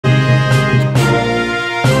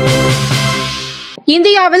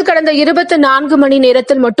இந்தியாவில் கடந்த 24 மணி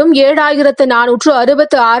நேரத்தில் மட்டும்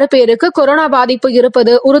 7466 பேருக்கு கொரோனா பாதிப்பு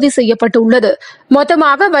இருப்பது உறுதி செய்யப்பட்டுள்ளது.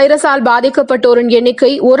 மொத்தமாக வைரஸால் பாதிக்கப்பட்டோரின்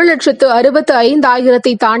எண்ணிக்கை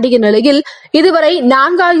 1,65,000 தாண்டிய நிலையில் இதுவரை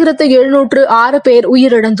 4,706 பேர்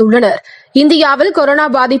உயிரிழந்துள்ளனர். இந்தியாவில் கொரோனா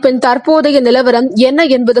பாதிப்பின் தற்போதைய நிலவரம் என்ன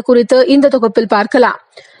என்பது குறித்து இந்த தொகுப்பில் பார்க்கலாம்.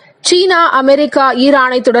 சீனா, அமெரிக்கா,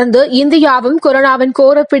 ஈரானை தொடர்ந்து இந்தியாவும் கொரோனாவின்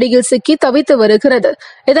கோரப்பிடியில் சிக்கி தவித்து வருகிறது.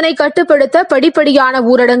 இதனை கட்டுப்படுத்த படிப்படியான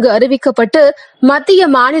ஊரடங்கு அறிவிக்கப்பட்டு மத்திய,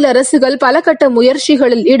 மாநில அரசுகள் பல கட்ட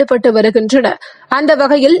முயற்சிகளில் ஈடுபட்டு வருகின்றன. அந்த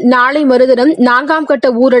வகையில் நாளை மறுதினம் 4ஆம்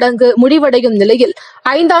கட்ட ஊரடங்கு முடிவடையும் நிலையில்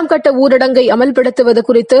 5ஆம் கட்ட ஊரடங்கை அமல்படுத்துவது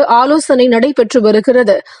குறித்து ஆலோசனை நடைபெற்று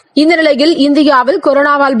வருகிறது. இந்த நிலையில் இந்தியாவில்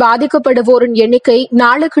கொரோனாவால் பாதிக்கப்படுவோரின் எண்ணிக்கை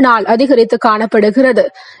நாளுக்கு நாள் அதிகரித்து காணப்படுகிறது.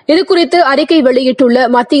 இதுகுறித்து அறிக்கை வெளியிட்டுள்ள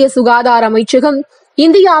மத்திய சுகாதார அமைச்சகம்,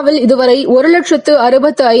 இந்தியாவில் இதுவரை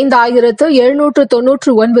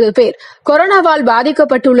 1,65,799 பேர் கொரோனாவால்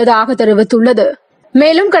பாதிக்கப்பட்டுள்ளதாக தெரிவித்துள்ளது.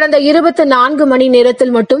 மேலும் கடந்த 24 மணி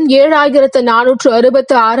நேரத்தில் மட்டும்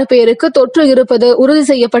 7,466 பேருக்கு தொற்று இருப்பது உறுதி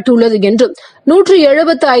செய்யப்பட்டுள்ளது என்றும்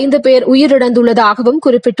 175 பேர் உயிரிழந்துள்ளதாகவும்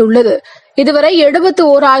குறிப்பிட்டுள்ளது. இதுவரை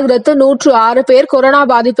 71,106 பேர் கொரோனா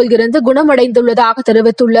பாதிப்பில் இருந்து குணமடைந்துள்ளதாக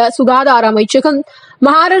தெரிவித்துள்ள சுகாதார அமைச்சகம்,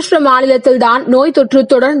 மகாராஷ்டிர மாநிலத்தில்தான் நோய் தொற்று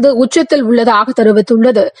தொடர்ந்து உச்சத்தில் உள்ளதாக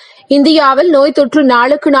தெரிவித்துள்ளது. இந்தியாவில் நோய் தொற்று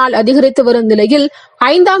நாளுக்கு நாள் அதிகரித்து வரும் நிலையில்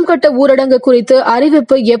 5ஆம் கட்ட ஊரடங்கு குறித்து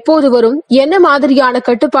அறிவிப்பு எப்போது வரும், என்ன மாதிரியான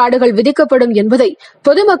கட்டுப்பாடுகள் விதிக்கப்படும் என்பதை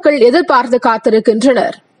பொதுமக்கள் எதிர்பார்த்து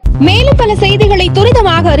காத்திருக்கின்றனர். மேலும் பல செய்திகளை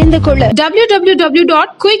துரிதமாக அறிந்து கொள்ள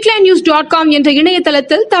www.quicklinenews.com என்ற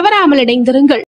இணையதளத்தில் தவறாமல் இணைந்திருங்கள்.